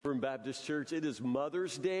Baptist Church. It is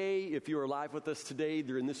Mother's Day. If you are live with us today,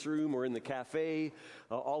 either in this room or in the cafe,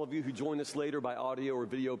 all of you who join us later by audio or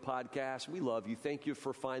video podcast, we love you. Thank you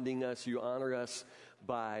for finding us. You honor us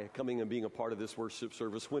by coming and being a part of this worship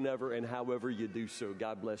service whenever and however you do so.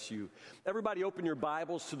 God bless you. Everybody open your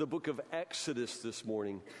Bibles to the book of Exodus this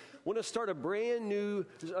morning. I want to start a brand new,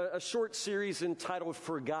 a short series entitled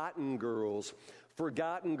Forgotten Girls.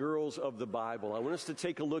 Forgotten girls of the Bible. I want us to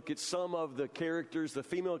take a look at some of the characters, the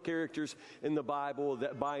female characters in the Bible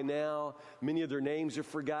that by now, many of their names are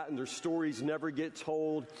forgotten, their stories never get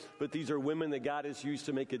told, but these are women that God has used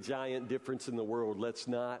to make a giant difference in the world. Let's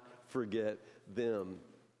not forget them.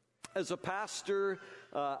 As a pastor,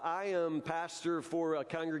 I am pastor for a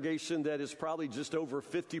congregation that is probably just over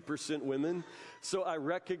 50% women. So I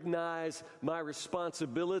recognize my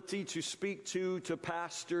responsibility to speak to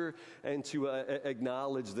pastor, and to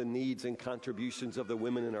acknowledge the needs and contributions of the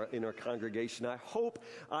women in our congregation. I hope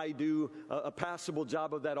I do a passable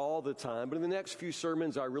job of that all the time. But in the next few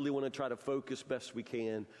sermons, I really want to try to focus best we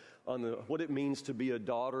can on what it means to be a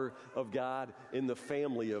daughter of God in the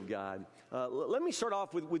family of God. Let me start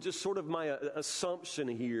off with just sort of my assumption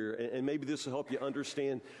here, and maybe this will help you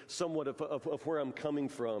understand somewhat of where I'm coming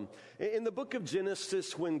from. In the book of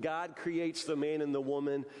Genesis, when God creates the man and the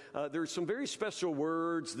woman, there's some very special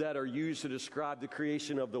words that are used to describe the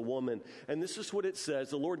creation of the woman. And this is what it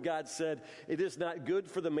says. The Lord God said, "It is not good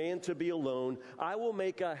for the man to be alone. I will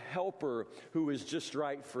make a helper who is just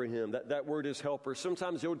right for him." That word is helper.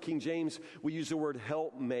 Sometimes the Old King James, we use the word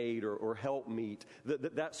helpmate or helpmeet,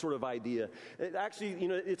 that sort of idea. Actually,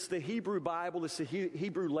 it's the Hebrew Bible, it's the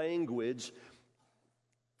Hebrew language.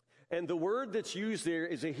 And the word that's used there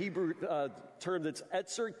is a Hebrew term that's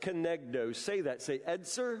etzer kenegdo. Say that. Say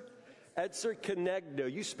etzer. Etzer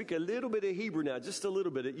kenegdo. You speak a little bit of Hebrew now, just a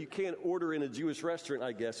little bit. You can't order in a Jewish restaurant,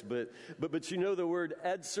 I guess, but you know the word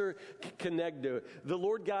etzer kenegdo. The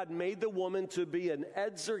Lord God made the woman to be an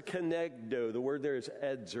etzer kenegdo. The word there is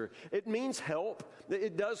etzer. It means help.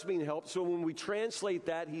 It does mean help. So when we translate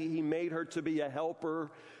that, he made her to be a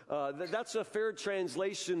helper. That's a fair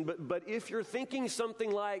translation, but if you're thinking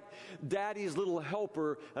something like daddy's little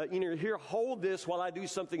helper, here, hold this while I do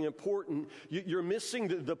something important, you're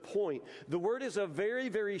missing the point. The word is a very,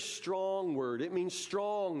 very strong word. It means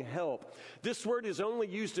strong help. This word is only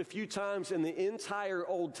used a few times in the entire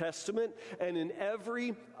Old Testament, and in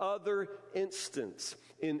every other instance.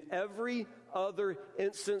 In every other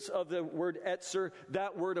instance of the word etzer,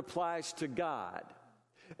 that word applies to God.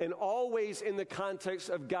 And always in the context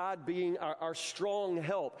of God being our strong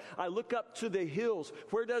help. I look up to the hills.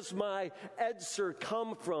 Where does my etzer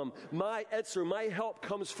come from? My etzer, my help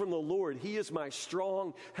comes from the Lord. He is my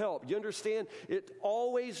strong help. You understand? It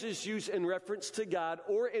always is used in reference to God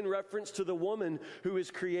or in reference to the woman who is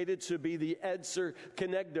created to be the etzer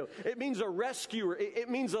kenegdo. It means a rescuer. It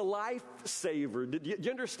means a lifesaver. Do you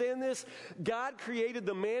understand this? God created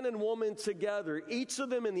the man and woman together, each of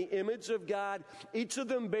them in the image of God, each of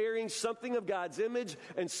them bearing something of God's image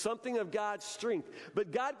and something of God's strength.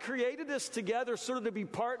 But God created us together sort of to be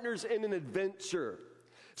partners in an adventure.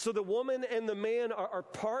 So the woman and the man are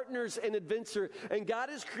partners in adventure, and God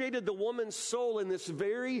has created the woman's soul in this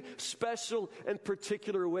very special and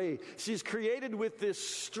particular way. She's created with this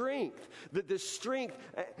strength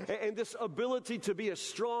and this ability to be a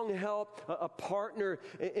strong help, a partner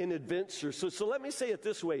in adventure. So let me say it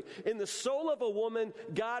this way. In the soul of a woman,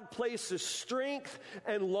 God places strength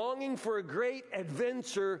and longing for a great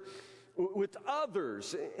adventure with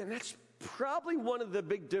others, and that's probably one of the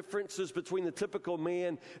big differences between the typical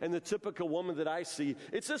man and the typical woman that I see.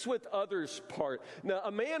 It's this with others part. Now,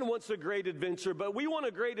 a man wants a great adventure, but we want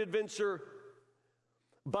a great adventure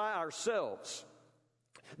by ourselves.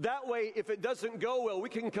 That way, if it doesn't go well, we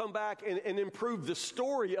can come back and improve the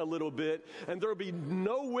story a little bit, and there'll be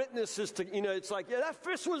no witnesses to, it's like, yeah, that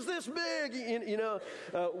fish was this big,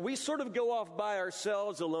 we sort of go off by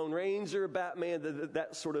ourselves, a Lone Ranger, Batman,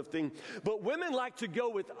 that sort of thing. But women like to go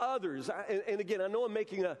with others. And again, I know I'm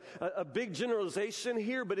making a big generalization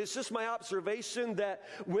here, but it's just my observation that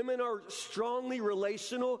women are strongly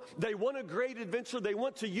relational. They want a great adventure. They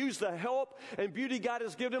want to use the help and beauty God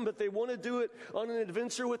has given them, but they want to do it on an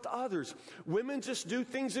adventure with others. Women just do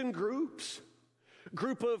things in groups.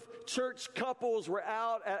 Group of church couples were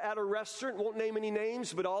out at a restaurant, won't name any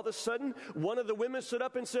names, but all of a sudden, one of the women stood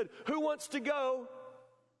up and said, "Who wants to go?"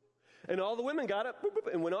 And all the women got up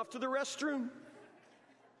and went off to the restroom.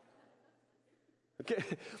 Okay.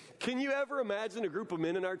 Can you ever imagine a group of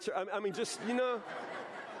men in our church? I mean, just,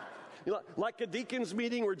 like a deacons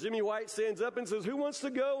meeting where Jimmy White stands up and says, "Who wants to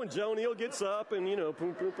go?" And Joe Neal gets up and,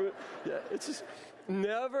 boom, boom, boom. Yeah, it's just,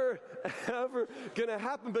 Never, ever gonna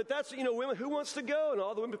happen. But that's, women, who wants to go? And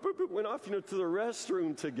all the women went off, to the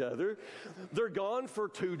restroom together. They're gone for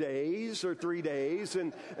 2 days or 3 days.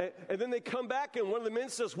 And then they come back and one of the men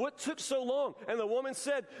says, what took so long? And the woman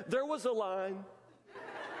said, there was a line.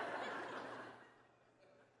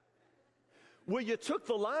 Well, you took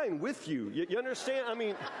the line with you. You understand? I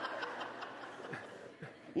mean,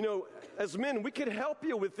 as men, we could help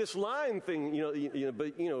you with this line thing,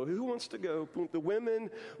 but who wants to go? The women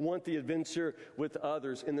want the adventure with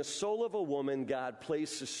others. In the soul of a woman, God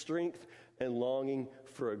places strength and longing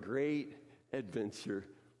for a great adventure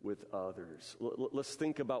with others. Let's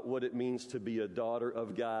think about what it means to be a daughter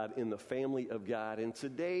of God in the family of God. And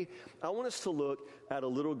today, I want us to look at a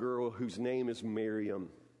little girl whose name is Miriam.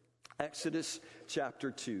 Exodus chapter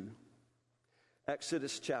 2.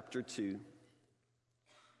 Exodus chapter 2.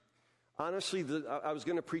 Honestly, I was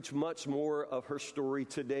going to preach much more of her story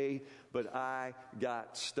today, but I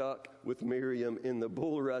got stuck with Miriam in the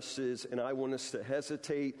bulrushes, and I want us to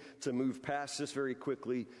hesitate to move past this very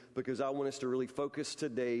quickly because I want us to really focus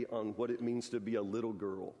today on what it means to be a little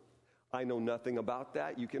girl. I know nothing about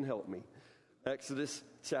that. You can help me. Exodus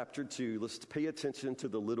chapter 2. Let's pay attention to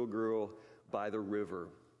the little girl by the river.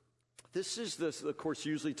 This is, of course,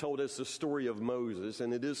 usually told as the story of Moses,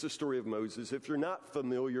 and it is the story of Moses. If you're not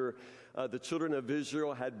familiar, the children of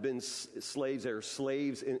Israel had been slaves. They were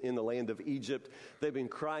slaves in the land of Egypt. They've been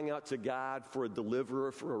crying out to God for a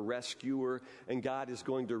deliverer, for a rescuer, and God is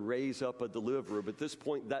going to raise up a deliverer. But at this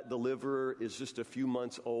point, that deliverer is just a few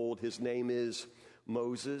months old. His name is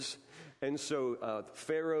Moses. And so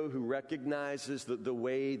Pharaoh, who recognizes the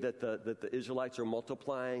way that the Israelites are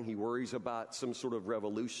multiplying, he worries about some sort of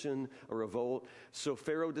revolution or revolt. So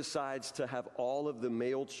Pharaoh decides to have all of the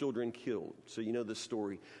male children killed. So you know the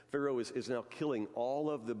story. Pharaoh is now killing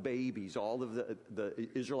all of the babies, all of the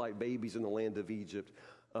Israelite babies in the land of Egypt.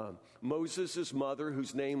 Moses' mother,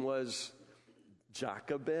 whose name was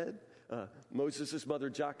Jochebed, Moses' mother,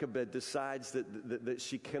 Jochebed, decides that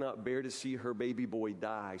she cannot bear to see her baby boy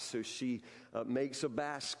die. So she makes a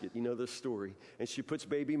basket, you know the story, and she puts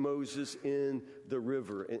baby Moses in the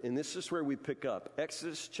river. And this is where we pick up.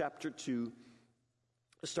 Exodus chapter 2,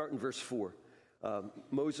 start in verse 4.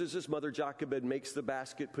 Moses' mother, Jochebed, makes the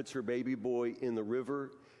basket, puts her baby boy in the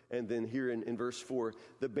river. And then here in verse 4,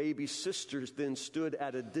 the baby's sisters then stood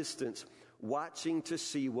at a distance, watching to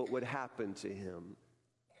see what would happen to him.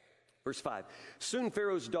 Verse 5, soon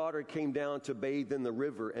Pharaoh's daughter came down to bathe in the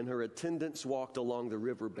river, and her attendants walked along the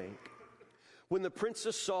riverbank. When the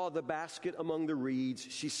princess saw the basket among the reeds,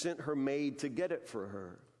 she sent her maid to get it for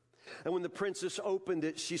her. And when the princess opened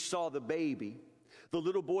it, she saw the baby. The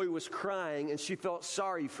little boy was crying, and she felt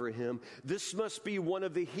sorry for him. This must be one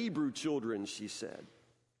of the Hebrew children, she said.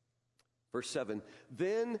 Verse 7,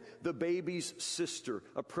 then the baby's sister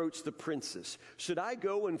approached the princess. Should I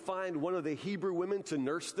go and find one of the Hebrew women to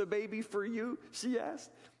nurse the baby for you? She asked.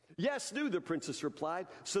 Yes, do, the princess replied.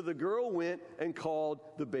 So the girl went and called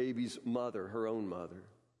the baby's mother, her own mother.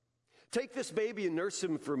 Take this baby and nurse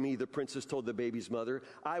him for me, the princess told the baby's mother.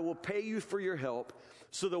 I will pay you for your help.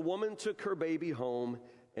 So the woman took her baby home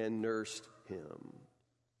and nursed him.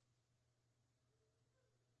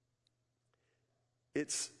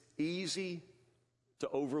 It's easy to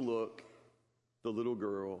overlook the little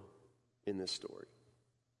girl in this story.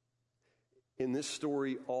 In this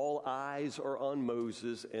story, all eyes are on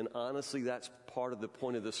Moses, and honestly, that's part of the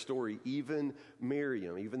point of the story. Even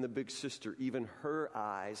Miriam, even the big sister, even her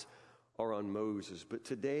eyes are on Moses. But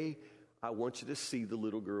today, I want you to see the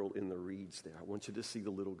little girl in the reeds there. I want you to see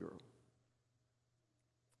the little girl.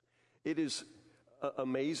 It is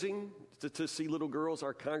amazing to see little girls.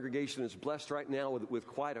 Our congregation is blessed right now with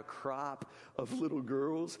quite a crop of little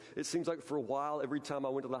girls. It seems like for a while, every time I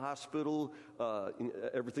went to the hospital,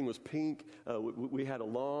 everything was pink. We had a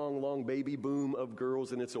long baby boom of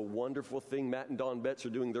girls, and it's a wonderful thing. Matt and Dawn Betts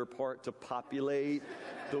are doing their part to populate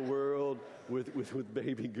the world with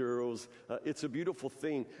baby girls. It's a beautiful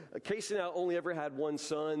thing. Casey and I only ever had one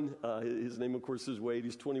son. His name, of course, is Wade.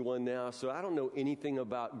 He's 21 now, so I don't know anything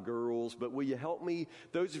about girls, but will you help me?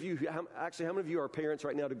 Those of you who, how many of you are parents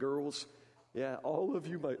right now to girls? Yeah, all of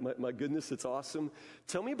you. My goodness, it's awesome.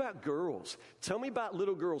 Tell me about girls. Tell me about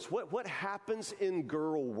little girls. What happens in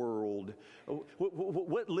girl world?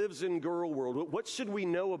 What lives in girl world? What should we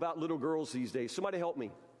know about little girls these days? Somebody help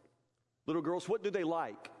me. Little girls, what do they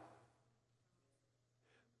like?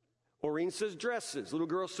 Maureen says dresses. Little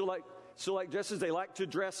girls still like dresses. They like to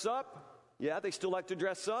dress up. Yeah, they still like to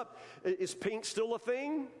dress up. Is pink still a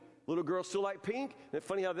thing? Little girls still like pink. And it's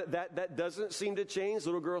funny how that doesn't seem to change.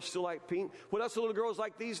 Little girls still like pink. What else do little girls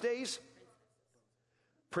like these days?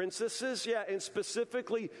 Princesses, yeah, and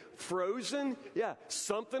specifically Frozen. Yeah,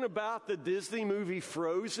 something about the Disney movie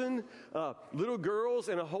Frozen. Little girls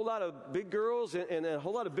and a whole lot of big girls and a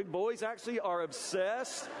whole lot of big boys actually are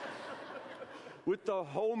obsessed with the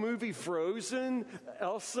whole movie Frozen,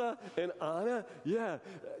 Elsa and Anna. Yeah.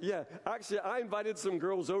 Actually, I invited some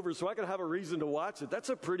girls over so I could have a reason to watch it. That's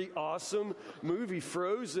a pretty awesome movie.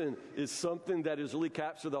 Frozen is something that has really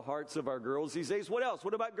captured the hearts of our girls these days. What else?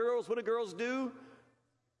 What about girls? What do girls do?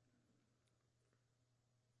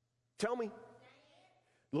 Tell me.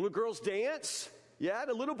 Little girls dance? Yeah,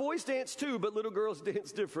 the little boys dance too, but little girls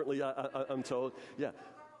dance differently, I'm told. Yeah.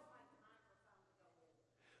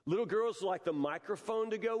 Little girls like the microphone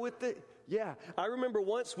to go with it? Yeah. I remember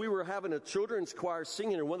once we were having a children's choir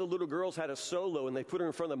singing, and one of the little girls had a solo, and they put her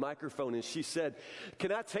in front of the microphone, and she said,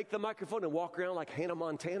 "Can I take the microphone and walk around like Hannah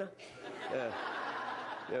Montana?" Yeah.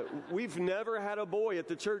 We've never had a boy at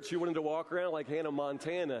the church who wanted to walk around like Hannah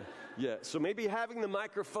Montana. Yeah, so maybe having the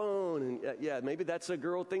microphone, and maybe that's a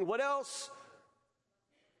girl thing. What else?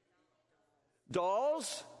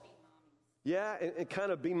 Dolls? Yeah, and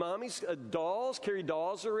kind of be mommies. Dolls, carry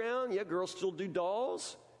dolls around. Yeah, girls still do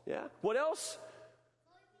dolls. Yeah. What else?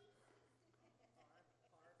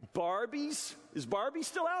 Barbies? Is Barbie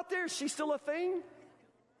still out there? Is she still a thing?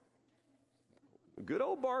 Good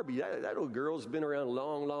old Barbie. That little girl's been around a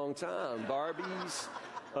long, long time. Barbies.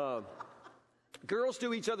 Girls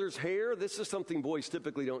do each other's hair. This is something boys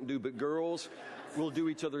typically don't do, but girls will do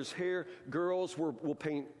each other's hair. Girls will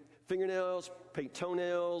paint fingernails, paint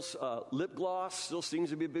toenails, lip gloss still seems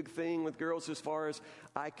to be a big thing with girls as far as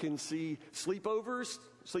I can see. Sleepovers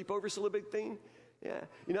still a big thing. Yeah.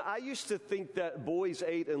 You know, I used to think that boys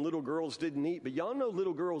ate and little girls didn't eat, but y'all know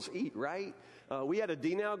little girls eat, right? We had a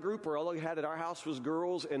D-Now group where all we had at our house was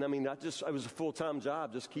girls, and I mean, it was a full-time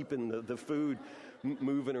job just keeping the food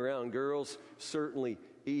moving around. Girls certainly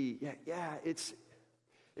eat. Yeah, it's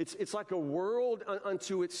like a world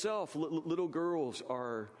unto itself. Little girls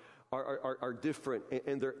are different,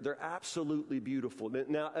 and they're absolutely beautiful.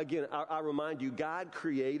 Now, again, I remind you, God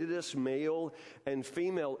created us male and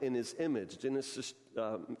female in His image. Genesis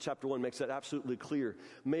chapter 1 makes that absolutely clear.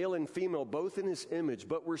 Male and female, both in His image,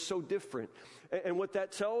 but we're so different. And what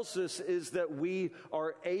that tells us is that we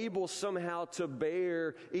are able somehow to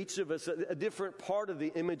bear, each of us, a different part of the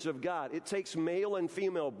image of God. It takes male and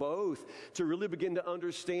female both to really begin to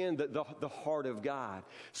understand the heart of God.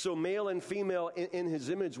 So male and female in His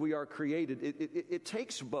image, we are created. It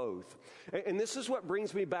takes both. And this is what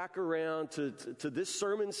brings me back around to this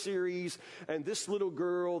sermon series and this little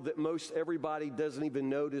girl that most everybody doesn't even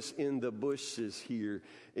notice in the bushes here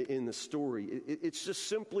in the story. It's just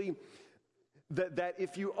simply that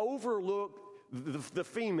if you overlook the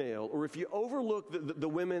female, or if you overlook the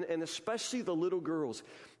women, and especially the little girls,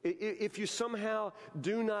 if you somehow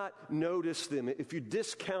do not notice them, if you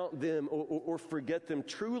discount them or forget them,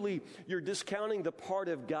 truly you're discounting the part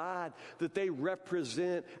of God that they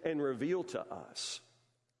represent and reveal to us.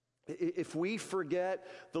 If we forget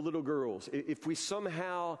the little girls, if we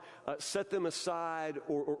somehow set them aside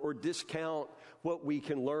or discount what we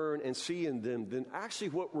can learn and see in them, then actually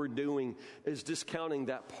what we're doing is discounting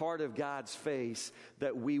that part of God's face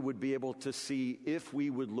that we would be able to see if we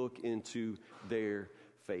would look into their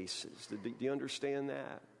faces. Do you understand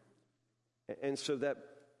that? And so that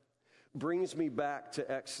brings me back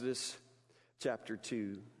to Exodus chapter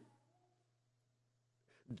 2.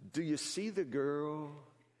 Do you see the girl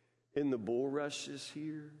in the bulrushes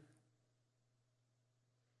here?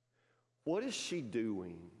 What is she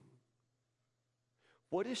doing?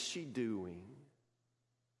 What is she doing?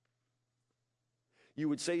 You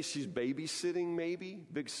would say she's babysitting, maybe.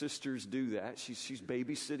 Big sisters do that. She's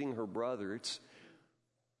babysitting her brother.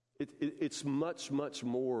 It's much, much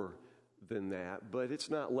more than that, but it's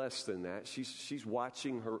not less than that. She's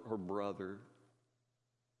watching her brother.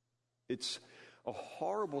 It's a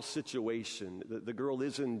horrible situation. The girl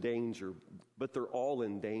is in danger, but they're all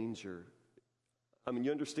in danger. I mean,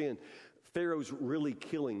 you understand, Pharaoh's really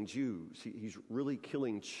killing Jews. He's really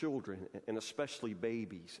killing children, and especially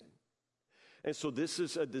babies. And so this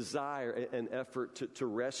is a desire, an effort to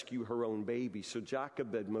rescue her own baby. So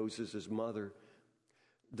Jochebed, Moses' mother,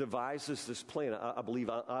 devises this plan. I believe,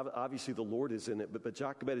 obviously, the Lord is in it, but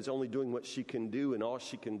Jochebed is only doing what she can do, and all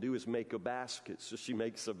she can do is make a basket. So she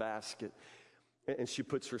makes a basket, and she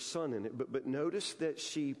puts her son in it. But notice that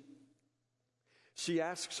she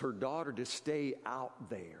asks her daughter to stay out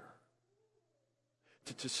there,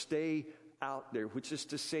 to stay out there, which is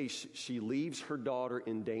to say she leaves her daughter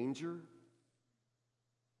in danger.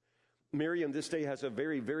 Miriam this day has a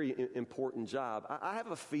very, very important job. I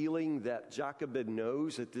have a feeling that Jochebed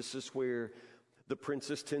knows that this is where the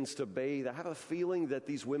princess tends to bathe. I have a feeling that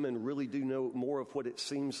these women really do know more of what it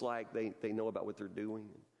seems like they know about what they're doing.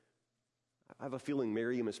 I have a feeling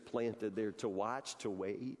Miriam is planted there to watch, to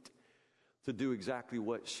wait, to do exactly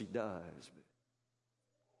what she does.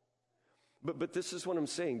 But this is what I'm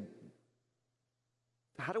saying.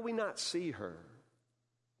 How do we not see her?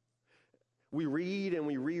 We read and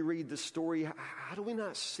we reread the story. How do we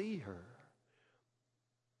not see her?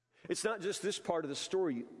 It's not just this part of the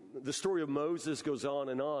story. The story of Moses goes on,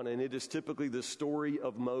 and it is typically the story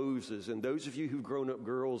of Moses. And those of you who've grown up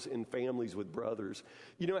girls in families with brothers,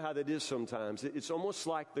 you know how that is sometimes. It's almost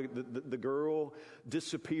like the girl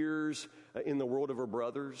disappears in the world of her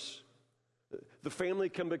brothers. The family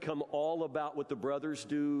can become all about what the brothers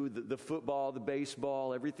do, the football, the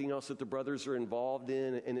baseball, everything else that the brothers are involved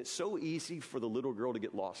in. And it's so easy for the little girl to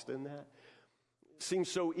get lost in that. It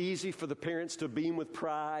seems so easy for the parents to beam with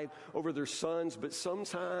pride over their sons, but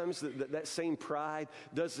sometimes that same pride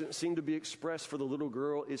doesn't seem to be expressed for the little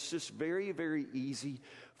girl. It's just very, very easy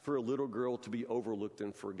for a little girl to be overlooked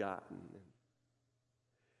and forgotten.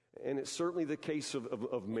 And it's certainly the case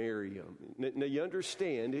of Miriam. Now, you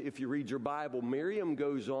understand, if you read your Bible, Miriam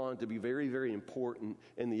goes on to be very, very important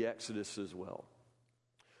in the Exodus as well.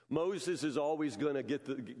 Moses is always going to get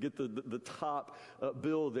the top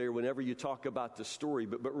bill there whenever you talk about the story.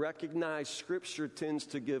 But recognize Scripture tends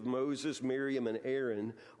to give Moses, Miriam, and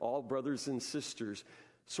Aaron, all brothers and sisters,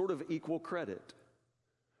 sort of equal credit.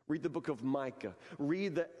 Read the book of Micah.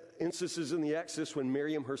 Read the instances in the Exodus when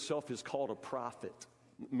Miriam herself is called a prophet.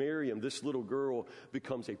 Miriam, this little girl,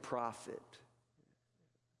 becomes a prophet.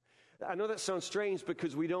 I know that sounds strange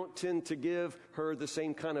because we don't tend to give her the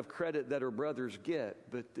same kind of credit that her brothers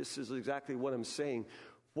get, but this is exactly what I'm saying.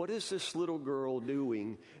 What is this little girl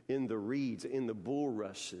doing in the reeds, in the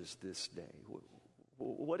bulrushes this day?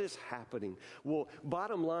 What is happening? Well,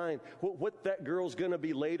 bottom line, what that girl's going to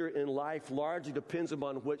be later in life largely depends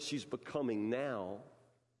upon what she's becoming now.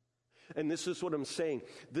 And this is what I'm saying.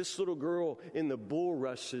 This little girl in the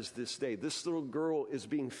bulrushes this day, this little girl is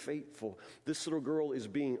being faithful. This little girl is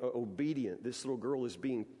being obedient. This little girl is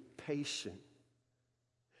being patient.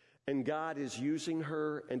 And God is using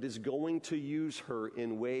her and is going to use her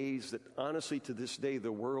in ways that, honestly, to this day,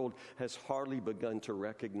 the world has hardly begun to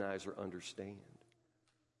recognize or understand.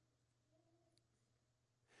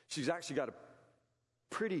 She's actually got a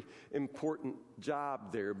pretty important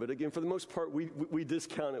job there. But again, for the most part, we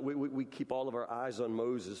discount it. We keep all of our eyes on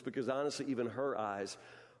Moses because honestly, even her eyes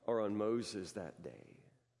are on Moses that day.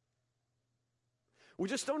 We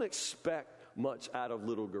just don't expect much out of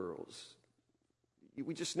little girls.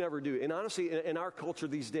 We just never do. And honestly, in our culture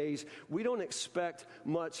these days, we don't expect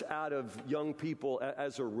much out of young people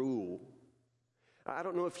as a rule. I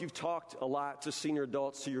don't know if you've talked a lot to senior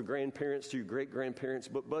adults, to your grandparents, to your great-grandparents,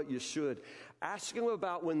 but you should. Ask them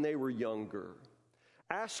about when they were younger.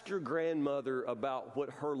 Ask your grandmother about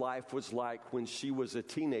what her life was like when she was a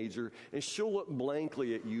teenager, and she'll look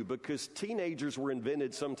blankly at you because teenagers were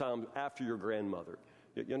invented sometime after your grandmother.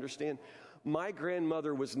 You understand? My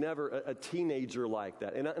grandmother was never a teenager like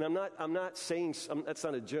that. And I'm not saying, that's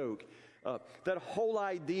not a joke. That whole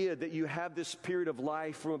idea that you have this period of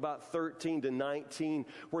life from about 13 to 19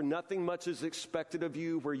 where nothing much is expected of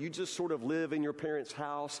you, where you just sort of live in your parents'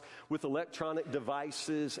 house with electronic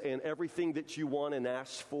devices and everything that you want and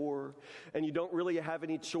ask for, and you don't really have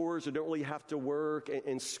any chores or don't really have to work,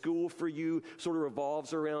 and school for you sort of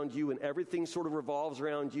revolves around you and everything sort of revolves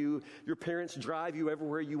around you. Your parents drive you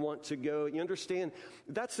everywhere you want to go. You understand?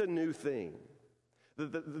 That's a new thing.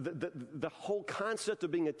 The whole concept of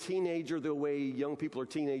being a teenager, the way young people are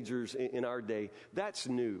teenagers in our day, that's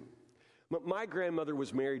new. My grandmother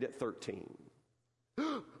was married at 13.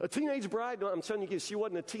 A teenage bride? No, I'm telling you, she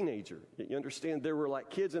wasn't a teenager. You understand? There were like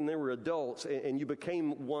kids and there were adults, and you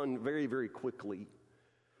became one very, very quickly.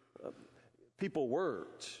 People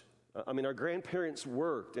worked. I mean, our grandparents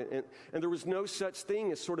worked, and there was no such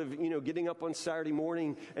thing as sort of, getting up on Saturday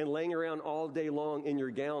morning and laying around all day long in your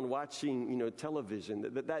gown watching, television.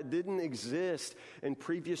 That didn't exist in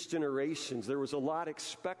previous generations. There was a lot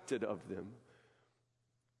expected of them.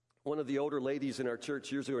 One of the older ladies in our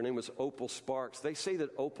church years ago, her name was Opal Sparks. They say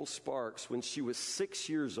that Opal Sparks, when she was 6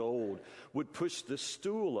 years old, would push the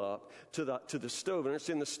stool up to the stove. And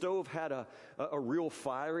understand the stove had a real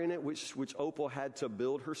fire in it, which Opal had to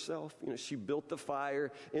build herself. She built the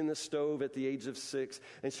fire in the stove at the age of 6,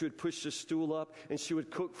 and she would push the stool up, and she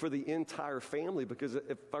would cook for the entire family because,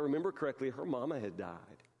 if I remember correctly, her mama had died.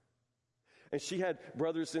 And she had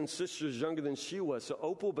brothers and sisters younger than she was. So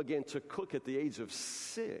Opal began to cook at the age of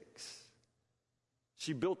 6.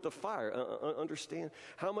 She built the fire. Understand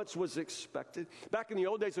how much was expected? Back in the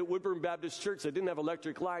old days at Woodburn Baptist Church, they didn't have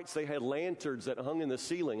electric lights. They had lanterns that hung in the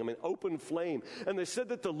ceiling. I mean, open flame. And they said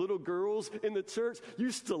that the little girls in the church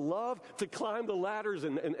used to love to climb the ladders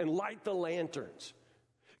and light the lanterns.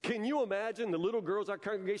 Can you imagine the little girls, our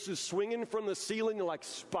congregation, swinging from the ceiling like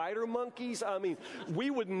spider monkeys? I mean, we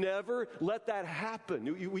would never let that happen.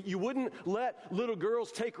 You wouldn't let little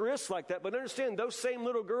girls take risks like that. But understand, those same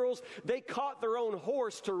little girls, they caught their own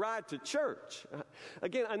horse to ride to church.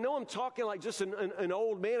 Again, I know I'm talking like just an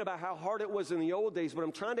old man about how hard it was in the old days, but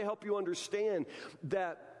I'm trying to help you understand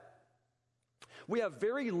that we have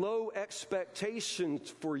very low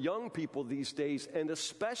expectations for young people these days, and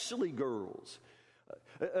especially girls.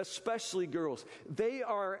 Especially girls. They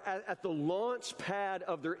are at the launch pad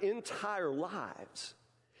of their entire lives.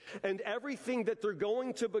 And everything that they're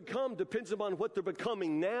going to become depends upon what they're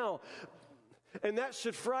becoming now. And that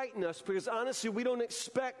should frighten us because honestly, we don't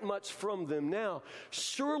expect much from them now.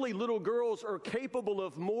 Surely little girls are capable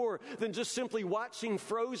of more than just simply watching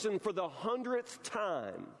Frozen for the 100th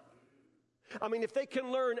time. I mean, if they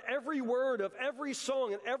can learn every word of every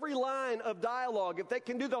song and every line of dialogue, if they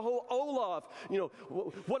can do the whole Olaf,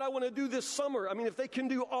 what I want to do this summer, I mean, if they can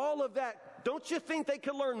do all of that, don't you think they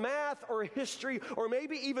could learn math or history or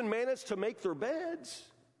maybe even manage to make their beds?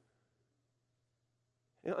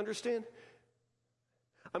 You understand?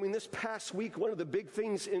 I mean, this past week, one of the big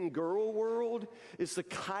things in girl world is the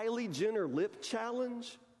Kylie Jenner lip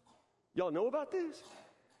challenge. Y'all know about this?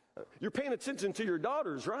 You're paying attention to your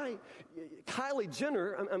daughters, right? Kylie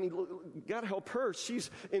Jenner, I mean, God help her.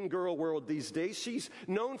 She's in girl world these days. She's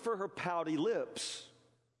known for her pouty lips.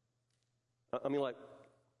 I mean, like,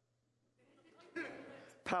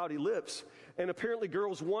 pouty lips. And apparently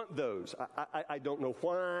girls want those. I don't know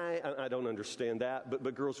why. I don't understand that.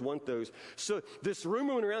 But girls want those. So this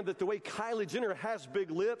rumor went around that the way Kylie Jenner has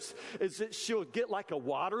big lips is that she'll get like a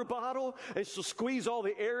water bottle and she'll squeeze all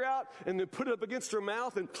the air out and then put it up against her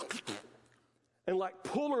mouth and like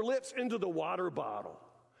pull her lips into the water bottle.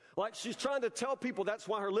 Like she's trying to tell people that's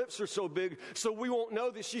why her lips are so big, so we won't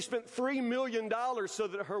know that she spent $3 million so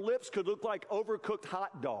that her lips could look like overcooked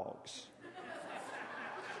hot dogs.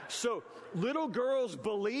 So little girls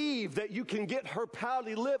believe that you can get her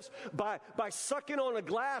pouty lips by sucking on a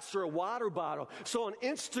glass or a water bottle. So on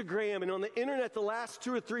Instagram and on the internet the last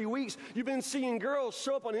 2 or 3 weeks, you've been seeing girls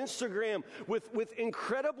show up on Instagram with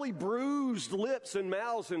incredibly bruised lips and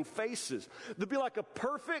mouths and faces. There'll be like a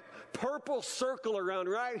perfect purple circle around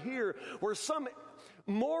right here where some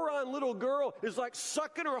moron little girl is like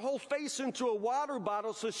sucking her whole face into a water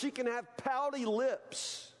bottle so she can have pouty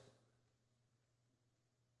lips.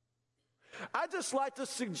 I just like to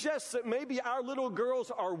suggest that maybe our little girls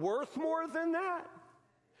are worth more than that.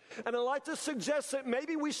 And I'd like to suggest that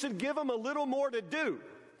maybe we should give them a little more to do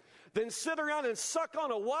than sit around and suck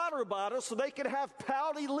on a water bottle so they can have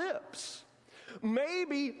pouty lips.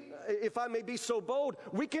 Maybe, if I may be so bold,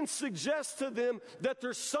 we can suggest to them that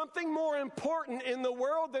there's something more important in the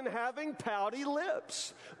world than having pouty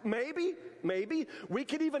lips. Maybe we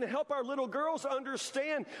could even help our little girls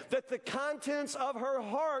understand that the contents of her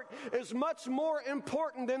heart is much more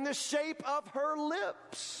important than the shape of her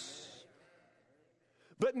lips.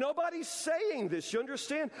 But nobody's saying this, you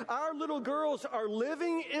understand? Our little girls are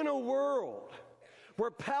living in a world where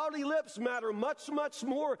pouty lips matter much, much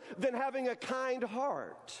more than having a kind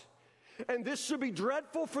heart. And this should be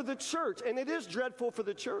dreadful for the church, and it is dreadful for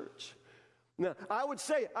the church. Now, I would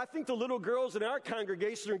say, I think the little girls in our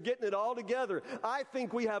congregation are getting it all together. I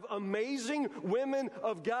think we have amazing women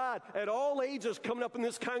of God at all ages coming up in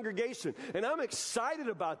this congregation, and I'm excited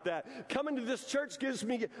about that. Coming to this church gives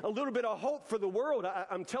me a little bit of hope for the world.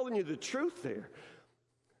 I'm telling you the truth there.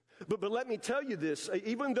 But let me tell you this,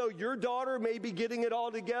 even though your daughter may be getting it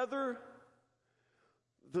all together,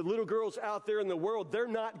 the little girls out there in the world, they're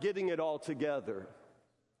not getting it all together.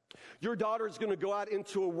 Your daughter is going to go out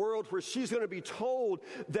into a world where she's going to be told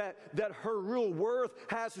that her real worth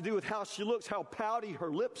has to do with how she looks, how pouty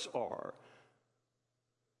her lips are.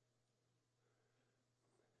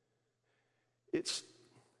 It's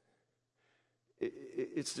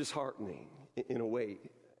disheartening in a way.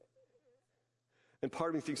 And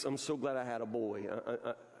part of me thinks, I'm so glad I had a boy.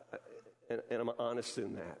 And I'm honest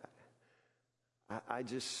in that. I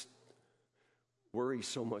just worry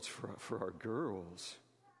so much for our girls.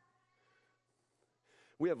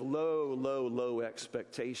 We have low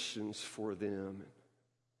expectations for them.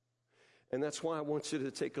 And that's why I want you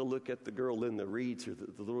to take a look at the girl in the reeds or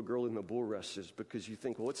the little girl in the bulrushes, because you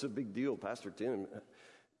think, well, what's the big deal, Pastor Tim?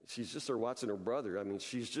 She's just there watching her brother. I mean,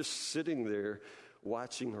 she's just sitting there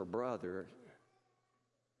watching her brother.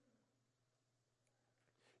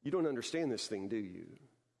 You don't understand this thing, do you?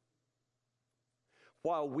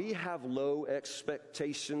 While we have low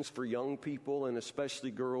expectations for young people and especially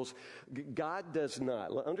girls, God does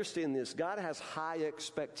not. Understand this. God has high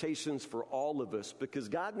expectations for all of us because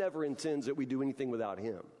God never intends that we do anything without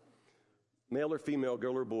Him. Male or female,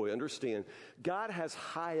 girl or boy, understand. God has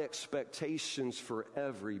high expectations for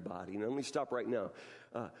everybody. Now, let me stop right now.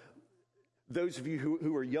 Those of you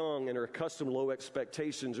who are young and are accustomed to low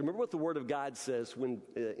expectations, remember what the Word of God says when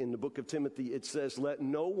in the book of Timothy, it says, let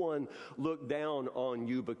no one look down on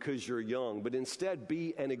you because you're young, but instead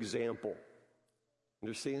be an example.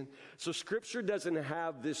 Understand? So Scripture doesn't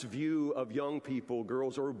have this view of young people,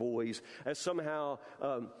 girls or boys, as somehow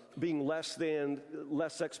being less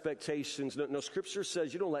expectations. No, Scripture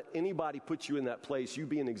says you don't let anybody put you in that place. You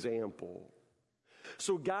be an example.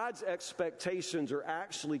 So God's expectations are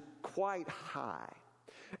actually quite high.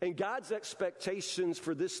 And God's expectations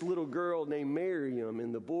for this little girl named Miriam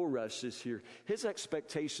in the bulrushes here, His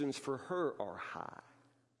expectations for her are high.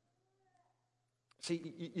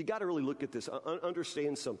 See, you got to really look at this,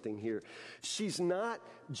 understand something here. She's not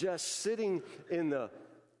just sitting in the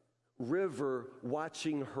river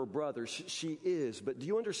watching her brother. She is. But do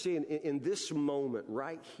you understand, in this moment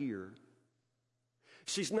right here,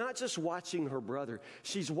 she's not just watching her brother.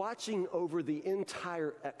 She's watching over the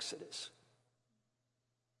entire Exodus.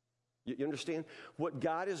 You understand? What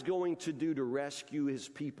God is going to do to rescue His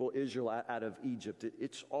people, Israel, out of Egypt.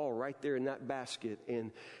 It's all right there in that basket.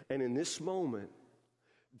 And in this moment,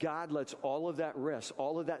 God lets all of that rest.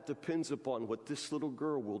 All of that depends upon what this little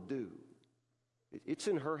girl will do. It's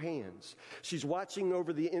in her hands. She's watching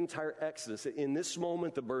over the entire Exodus. In this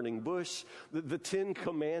moment, the burning bush, the 10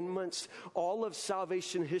 commandments, all of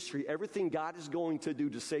salvation history, everything God is going to do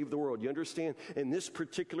to save the world. You understand? In this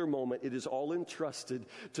particular moment, it is all entrusted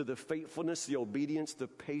to the faithfulness, the obedience, the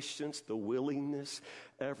patience, the willingness.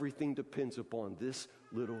 Everything depends upon this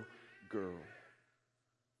little girl.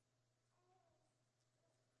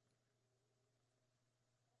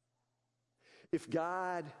 If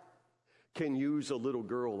God can use a little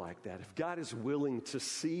girl like that, if God is willing to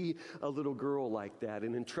see a little girl like that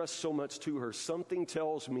and entrust so much to her, something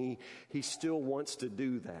tells me He still wants to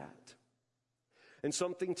do that. And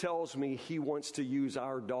something tells me He wants to use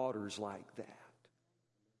our daughters like that.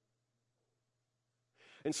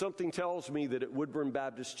 And something tells me that at Woodburn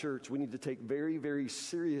Baptist Church, we need to take very, very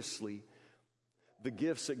seriously the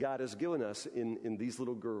gifts that God has given us in these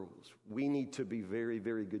little girls. We need to be very,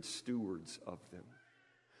 very good stewards of them.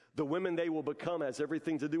 The women they will become has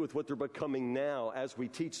everything to do with what they're becoming now as we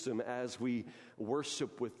teach them, as we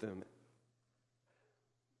worship with them,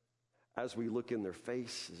 as we look in their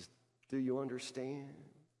faces. Do you understand?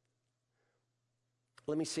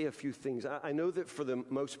 Let me say a few things. I know that for the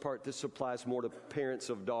most part, this applies more to parents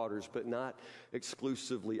of daughters, but not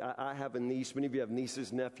exclusively. I have a niece. Many of you have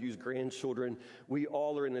nieces, nephews, grandchildren. We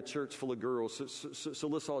all are in a church full of girls. So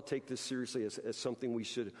let's all take this seriously as something we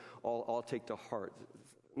should all take to heart.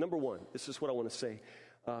 Number one, this is what I want to say.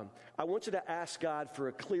 I want you to ask God for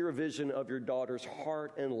a clear vision of your daughter's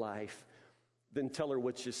heart and life, then tell her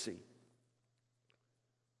what you see.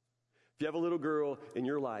 If you have a little girl in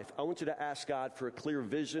your life, I want you to ask God for a clear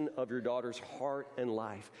vision of your daughter's heart and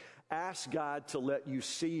life. Ask God to let you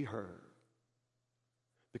see her.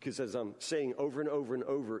 Because as I'm saying over and over and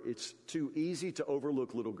over, it's too easy to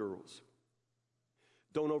overlook little girls.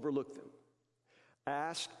 Don't overlook them.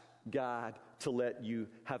 Ask God to let you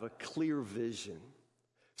have a clear vision.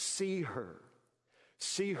 See her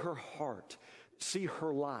heart, see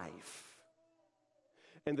her life,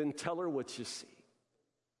 and then tell her what you see.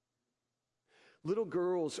 Little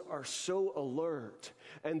girls are so alert,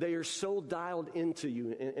 and they are so dialed into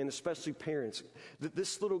you, and especially parents.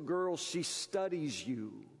 This little girl, she studies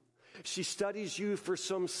you. She studies you for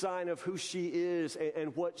some sign of who she is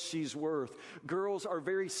and what she's worth. Girls are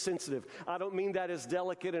very sensitive. I don't mean that as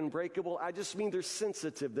delicate and breakable. I just mean they're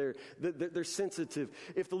sensitive. They're sensitive.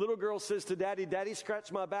 If the little girl says to Daddy, "Daddy,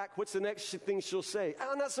 scratch my back," what's the next thing she'll say?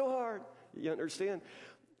 "Oh, not so hard." You understand?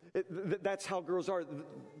 That's how girls are.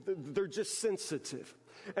 They're just sensitive.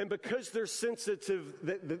 And because they're sensitive,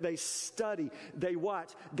 they study, they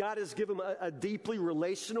watch. God has given them a deeply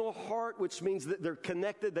relational heart, which means that they're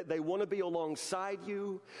connected, that they want to be alongside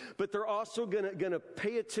you. But they're also going to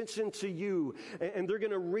pay attention to you, and they're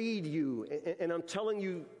going to read you. And I'm telling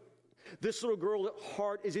you, this little girl's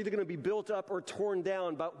heart is either going to be built up or torn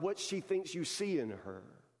down by what she thinks you see in her.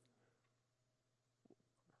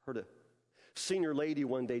 Heard a senior lady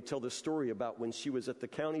one day tell the story about when she was at the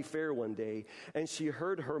county fair one day, and she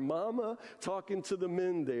heard her mama talking to the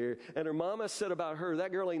men there, and her mama said about her,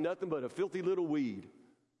 "That girl ain't nothing but a filthy little weed."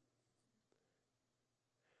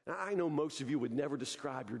 Now, I know most of you would never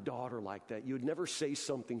describe your daughter like that. You would never say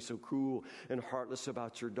something so cruel and heartless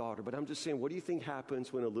about your daughter. But I'm just saying, what do you think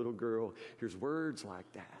happens when a little girl hears words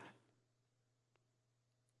like that?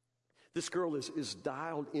 This girl is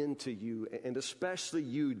dialed into you, and especially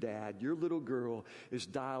you, Dad. Your little girl is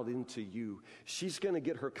dialed into you. She's going to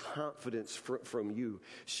get her confidence from you.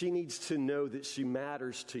 She needs to know that she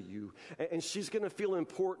matters to you. And she's going to feel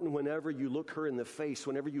important whenever you look her in the face,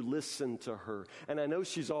 whenever you listen to her. And I know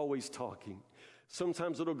she's always talking.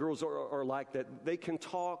 Sometimes little girls are like that. They can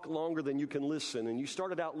talk longer than you can listen. And you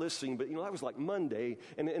started out listening, but, that was like Monday.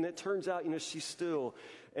 And it turns out, she's still...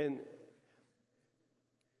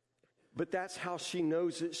 But that's how she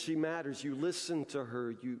knows that she matters. You listen to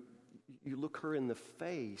her. You look her in the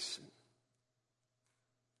face.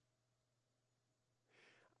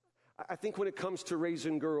 I think when it comes to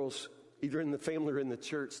raising girls, either in the family or in the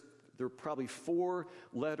church, there are probably 4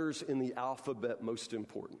 letters in the alphabet most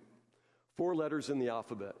important. 4 letters in the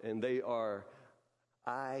alphabet, and they are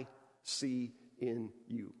I, C, in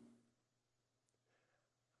you.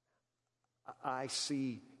 I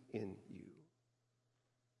see in you.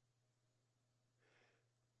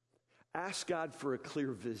 Ask God for a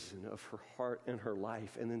clear vision of her heart and her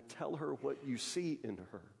life, and then tell her what you see in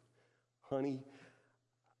her. Honey,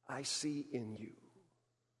 I see in you.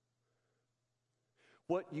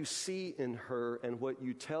 What you see in her and what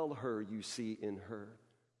you tell her you see in her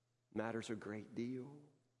matters a great deal.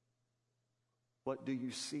 What do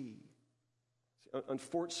you see?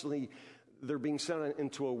 Unfortunately, they're being sent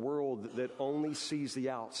into a world that only sees the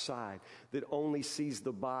outside, that only sees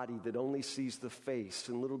the body, that only sees the face.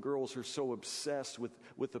 And little girls are so obsessed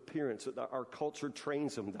with appearance. Our culture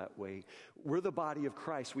trains them that way. We're the body of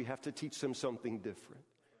Christ. We have to teach them something different.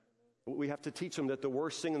 We have to teach them that the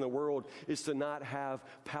worst thing in the world is to not have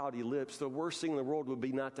pouty lips. The worst thing in the world would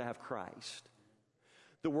be not to have Christ.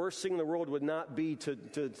 The worst thing in the world would not be to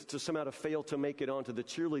somehow to fail to make it onto the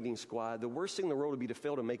cheerleading squad. The worst thing in the world would be to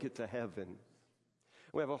fail to make it to heaven.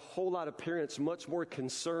 We have a whole lot of parents much more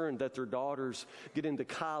concerned that their daughters get into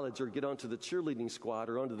college or get onto the cheerleading squad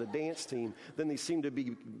or onto the dance team than they seem to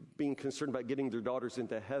be being concerned about getting their daughters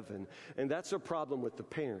into heaven. And that's a problem with the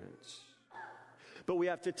parents. But we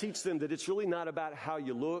have to teach them that it's really not about how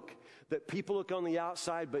you look, that people look on the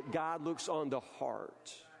outside, but God looks on the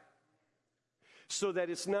heart. So that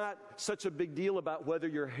it's not such a big deal about whether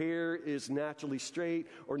your hair is naturally straight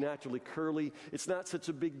or naturally curly. It's not such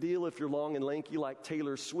a big deal if you're long and lanky like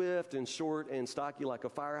Taylor Swift and short and stocky like a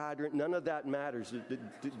fire hydrant. None of that matters.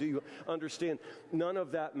 Do you understand? None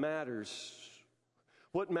of that matters.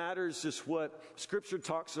 What matters is what Scripture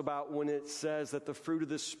talks about when it says that the fruit of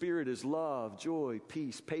the Spirit is love, joy,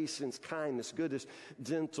 peace, patience, kindness, goodness,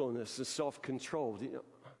 gentleness, and self-control.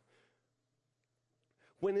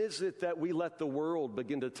 When is it that we let the world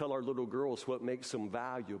begin to tell our little girls what makes them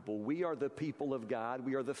valuable? We are the people of God.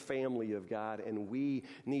 We are the family of God, and we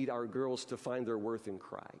need our girls to find their worth in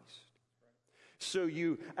Christ. So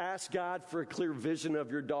you ask God for a clear vision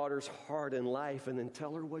of your daughter's heart and life, and then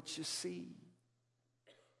tell her what you see.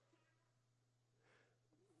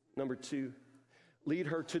 Number 2, lead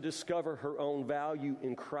her to discover her own value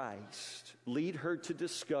in Christ. Lead her to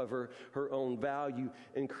discover her own value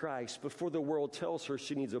in Christ before the world tells her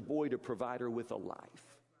she needs a boy to provide her with a life.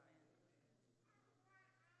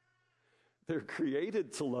 They're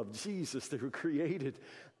created to love Jesus. They were created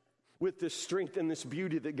with this strength and this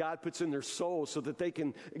beauty that God puts in their soul so that they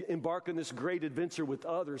can embark on this great adventure with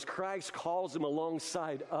others. Christ calls them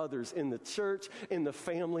alongside others in the church, in the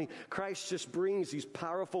family. Christ just brings these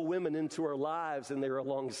powerful women into our lives, and they're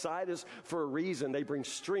alongside us for a reason. They bring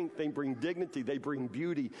strength, they bring dignity, they bring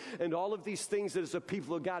beauty. And all of these things that as a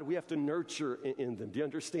people of God, we have to nurture in them. Do you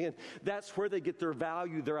understand? That's where they get their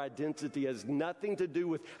value, their identity. It has nothing to do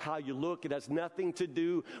with how you look. It has nothing to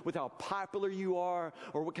do with how popular you are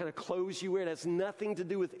or what kind of clothes you wear. It has nothing to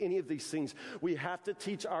do with any of these things. We have to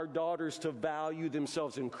teach our daughters to value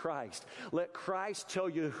themselves in Christ. Let Christ tell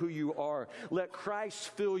you who you are. Let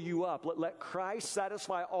Christ fill you up. Let Christ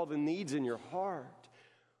satisfy all the needs in your heart.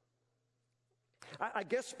 I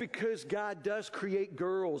guess because God does create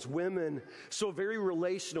girls, women, so very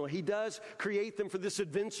relational. He does create them for this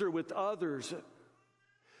adventure with others.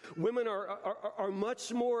 Women are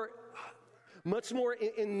much more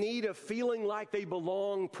in need of feeling like they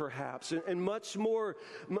belong, perhaps, and much more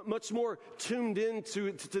tuned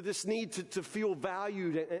into this need to feel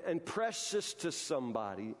valued and precious to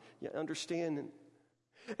somebody. You understand?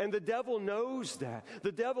 And the devil knows that.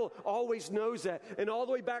 The devil always knows that. And all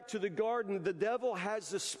the way back to the garden, the devil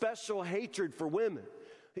has this special hatred for women.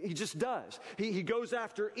 He just does. He goes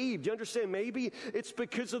after Eve. Do you understand? Maybe it's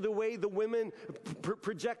because of the way the women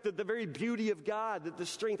projected the very beauty of God, that the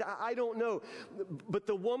strength. I don't know. But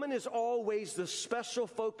the woman is always the special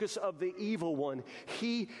focus of the evil one.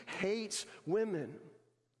 He hates women.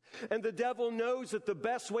 And the devil knows that the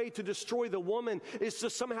best way to destroy the woman is to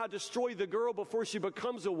somehow destroy the girl before she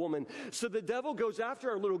becomes a woman. So the devil goes after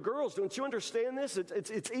our little girls. Don't you understand this?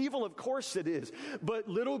 It's evil, of course it is. But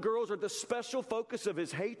little girls are the special focus of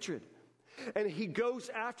his hatred. And he goes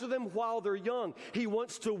after them while they're young. He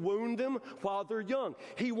wants to wound them while they're young.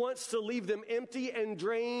 He wants to leave them empty and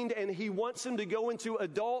drained, and he wants them to go into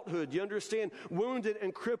adulthood. You understand? Wounded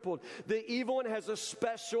and crippled. The evil one has a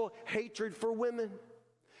special hatred for women.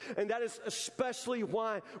 And that is especially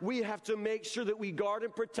why we have to make sure that we guard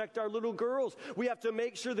and protect our little girls. We have to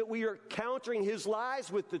make sure that we are countering his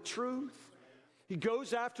lies with the truth. He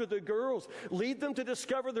goes after the girls, lead them to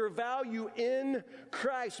discover their value in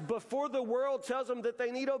Christ before the world tells them that they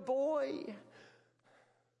need a boy.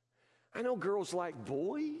 I know girls like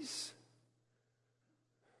boys.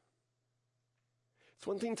 It's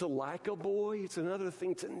one thing to like a boy, it's another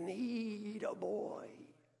thing to need a boy.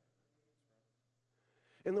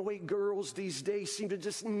 And the way girls these days seem to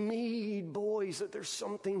just need boys, that there's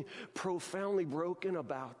something profoundly broken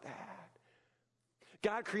about that.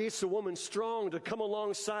 God creates a woman strong to come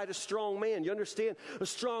alongside a strong man. You understand? A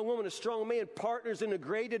strong woman, a strong man partners in a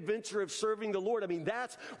great adventure of serving the Lord. I mean,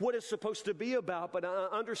 that's what it's supposed to be about. But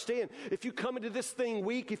understand, if you come into this thing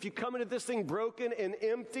weak, if you come into this thing broken and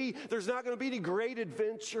empty, there's not going to be any great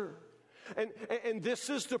adventure. And this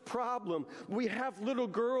is the problem. We have little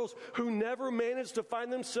girls who never manage to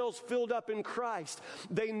find themselves filled up in Christ.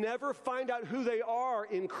 They never find out who they are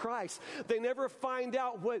in Christ. They never find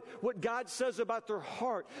out what God says about their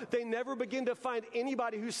heart. They never begin to find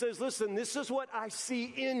anybody who says, listen, this is what I see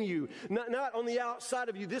in you. Not on the outside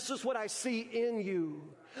of you. This is what I see in you.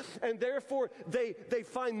 And therefore, they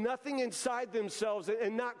find nothing inside themselves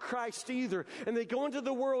and not Christ either. And they go into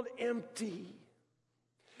the world empty.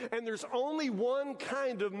 And there's only one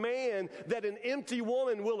kind of man that an empty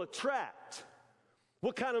woman will attract.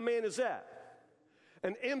 What kind of man is that?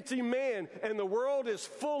 An empty man, and the world is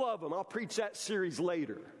full of them. I'll preach that series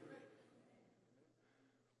later.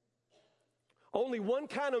 Only one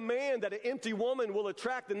kind of man that an empty woman will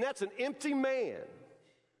attract, and that's an empty man.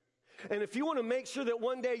 And if you want to make sure that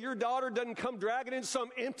one day your daughter doesn't come dragging in some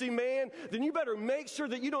empty man, then you better make sure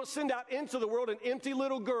that you don't send out into the world an empty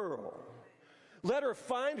little girl. Let her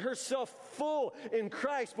find herself full in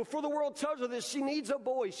Christ before the world tells her that she needs a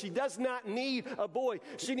boy. She does not need a boy.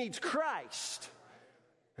 She needs Christ.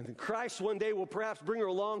 And then Christ one day will perhaps bring her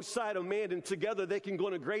alongside a man, and together they can go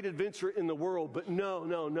on a great adventure in the world. But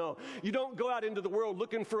no. You don't go out into the world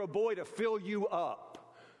looking for a boy to fill you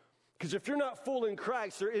up. Because if you're not full in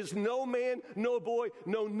Christ, there is no man, no boy,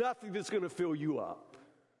 no nothing that's going to fill you up.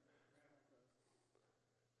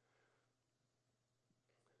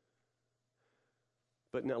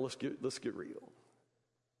 But now let's get real.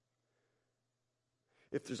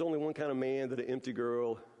 If there's only one kind of man that an empty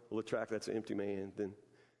girl will attract, that's an empty man, then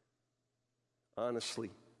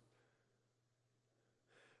honestly,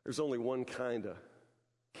 there's only one kind of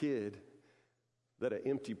kid that an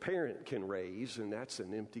empty parent can raise, and that's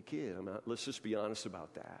an empty kid. Let's just be honest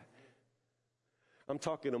about that. I'm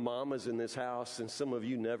talking to mamas in this house, and some of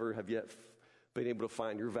you never have yet been able to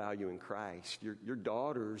find your value in Christ. Your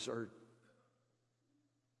daughters are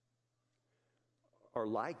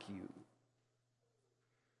like you.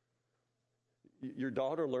 Your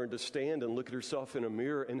daughter learned to stand and look at herself in a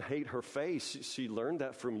mirror and hate her face. She learned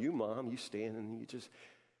that from you, Mom. You stand and you just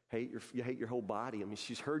hate your whole body. I mean,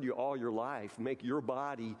 she's heard you all your life make your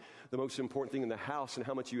body the most important thing in the house and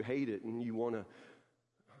how much you hate it, and you want to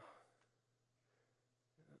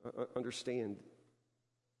understand.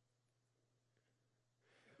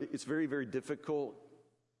 It's very, very difficult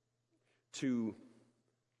to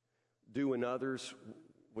do in others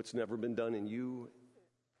what's never been done in you.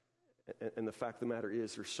 And the fact of the matter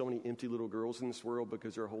is, there's so many empty little girls in this world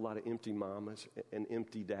because there are a whole lot of empty mamas and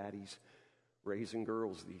empty daddies raising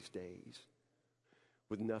girls these days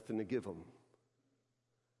with nothing to give them.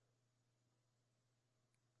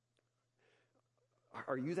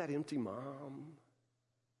 Are you that empty mom?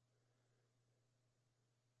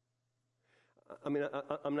 I mean,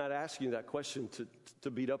 I'm not asking you that question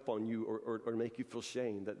to beat up on you or make you feel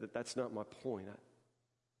shame. That's not my point.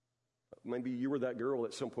 Maybe you were that girl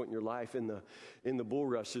at some point in your life in the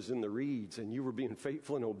bulrushes, in the reeds, and you were being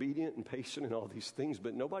faithful and obedient and patient and all these things,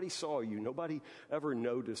 but nobody saw you. Nobody ever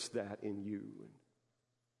noticed that in you.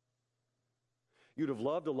 You'd have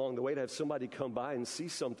loved along the way to have somebody come by and see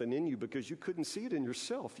something in you because you couldn't see it in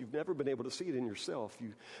yourself. You've never been able to see it in yourself.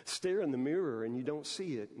 You stare in the mirror and you don't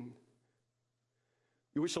see it. And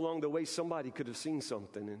you wish along the way somebody could have seen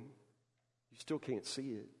something and you still can't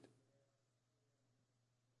see it.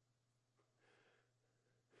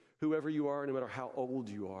 Whoever you are, no matter how old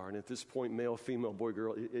you are, and at this point, male, female, boy,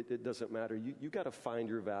 girl, it doesn't matter. You got to find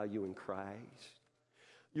your value in Christ.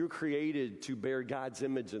 You're created to bear God's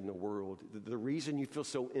image in the world. The reason you feel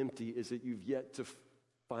so empty is that you've yet to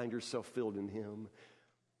find yourself filled in Him.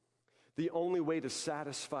 The only way to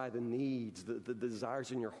satisfy the needs, the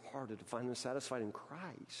desires in your heart, are to find them satisfied in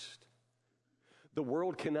Christ. The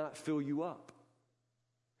world cannot fill you up.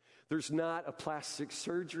 There's not a plastic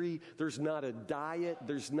surgery. There's not a diet.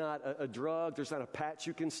 There's not a drug. There's not a patch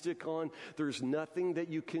you can stick on. There's nothing that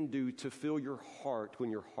you can do to fill your heart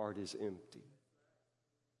when your heart is empty.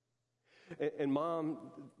 And mom,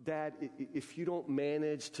 dad, if you don't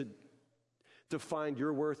manage to find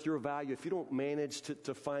your worth, your value, if you don't manage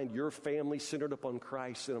to find your family centered upon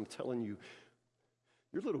Christ, then I'm telling you,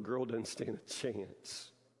 your little girl doesn't stand a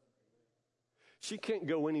chance. She can't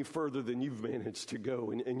go any further than you've managed to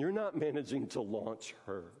go, and you're not managing to launch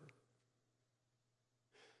her.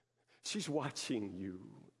 She's watching you,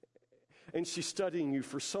 and she's studying you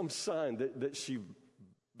for some sign that she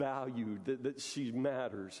valued, that she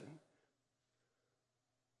matters.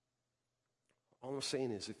 All I'm saying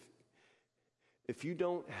is, if you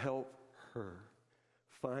don't help her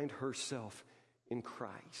find herself in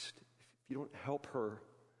Christ, if you don't help her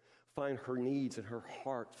find her needs and her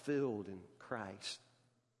heart filled in Christ,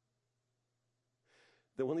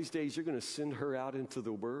 then one of these days you're going to send her out into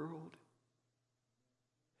the world,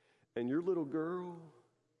 and your little girl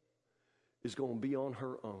is going to be on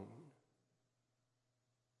her own.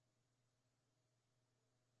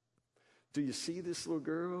 Do you see this little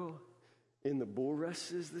girl in the bull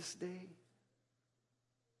rushes this day?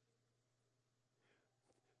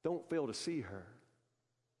 Don't fail to see her.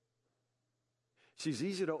 She's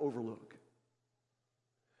easy to overlook,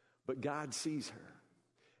 but God sees her.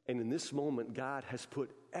 And in this moment, God has put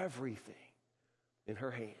everything in her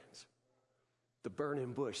hands. The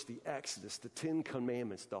burning bush, the Exodus, the 10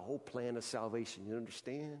 Commandments, the whole plan of salvation. You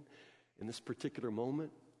understand? In this particular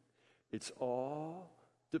moment, it's all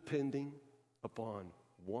depending upon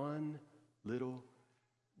one little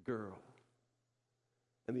girl.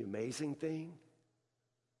 And the amazing thing,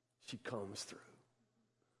 she comes through.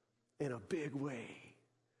 In a big way,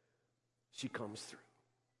 she comes through.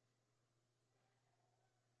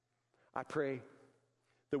 I pray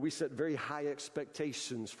that we set very high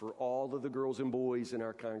expectations for all of the girls and boys in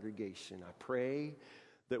our congregation. I pray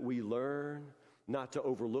that we learn not to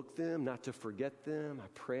overlook them, not to forget them. I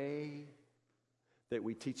pray that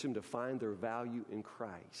we teach them to find their value in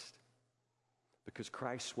Christ, because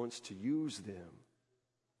Christ wants to use them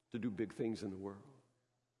to do big things in the world.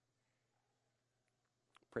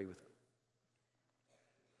 Pray with them.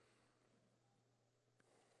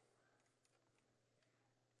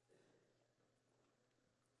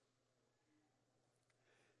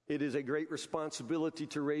 It is a great responsibility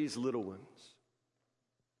to raise little ones.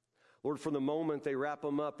 Lord, from the moment they wrap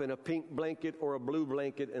them up in a pink blanket or a blue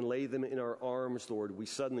blanket and lay them in our arms, Lord, we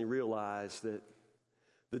suddenly realize that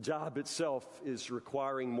the job itself is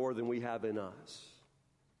requiring more than we have in us.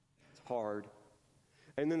 It's hard.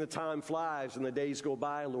 And then the time flies and the days go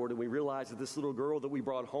by, Lord, and we realize that this little girl that we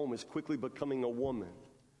brought home is quickly becoming a woman.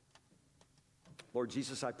 Lord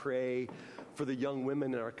Jesus, I pray for the young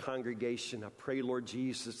women in our congregation. I pray, Lord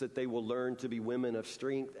Jesus, that they will learn to be women of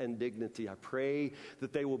strength and dignity. I pray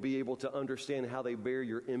that they will be able to understand how they bear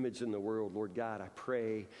your image in the world, Lord God. I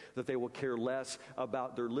pray that they will care less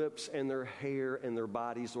about their lips and their hair and their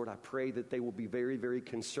bodies. Lord, I pray that they will be very, very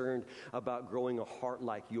concerned about growing a heart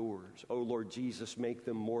like yours. Oh, Lord Jesus, make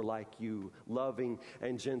them more like you, loving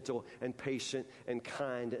and gentle and patient and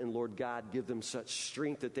kind. And Lord God, give them such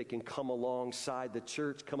strength that they can come alongside the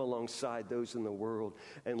church, come alongside those in the world,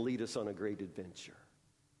 and lead us on a great adventure.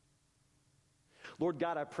 Lord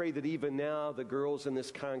God, I pray that even now the girls in this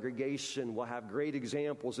congregation will have great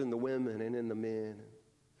examples in the women and in the men.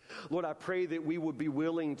 Lord, I pray that we would be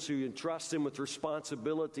willing to entrust them with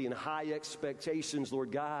responsibility and high expectations,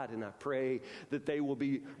 Lord God, and I pray that they will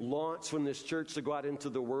be launched from this church to go out into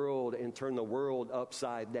the world and turn the world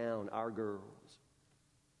upside down, our girls.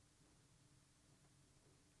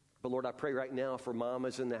 But Lord, I pray right now for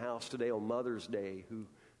mamas in the house today on Mother's Day who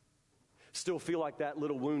still feel like that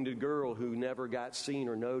little wounded girl who never got seen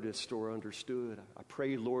or noticed or understood. I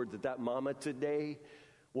pray, Lord, that mama today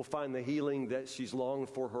will find the healing that she's longed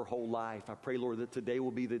for her whole life. I pray, Lord, that today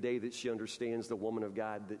will be the day that she understands the woman of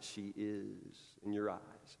God that she is in your eyes.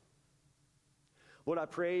 Lord, I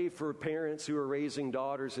pray for parents who are raising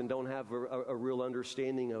daughters and don't have a real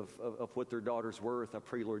understanding of what their daughter's worth. I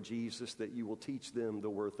pray, Lord Jesus, that you will teach them the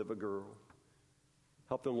worth of a girl.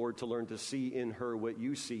 Help them, Lord, to learn to see in her what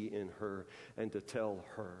you see in her and to tell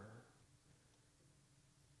her.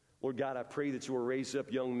 Lord God, I pray that you will raise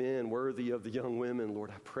up young men worthy of the young women.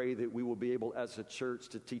 Lord, I pray that we will be able as a church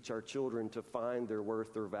to teach our children to find their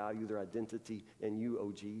worth, their value, their identity in you,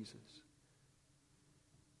 O Jesus.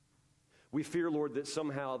 We fear, Lord, that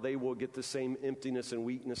somehow they will get the same emptiness and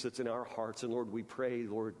weakness that's in our hearts. And Lord, we pray,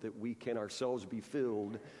 Lord, that we can ourselves be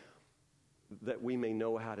filled, that we may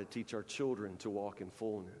know how to teach our children to walk in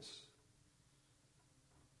fullness.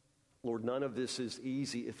 Lord, none of this is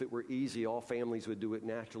easy. If it were easy, all families would do it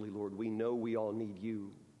naturally, Lord. We know we all need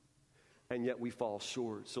you, and yet we fall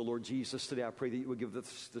short. So, Lord Jesus, today I pray that you would give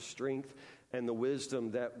us the strength and the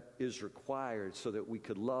wisdom that is required so that we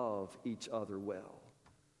could love each other well,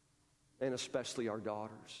 and especially our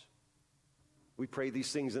daughters. We pray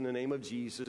these things in the name of Jesus.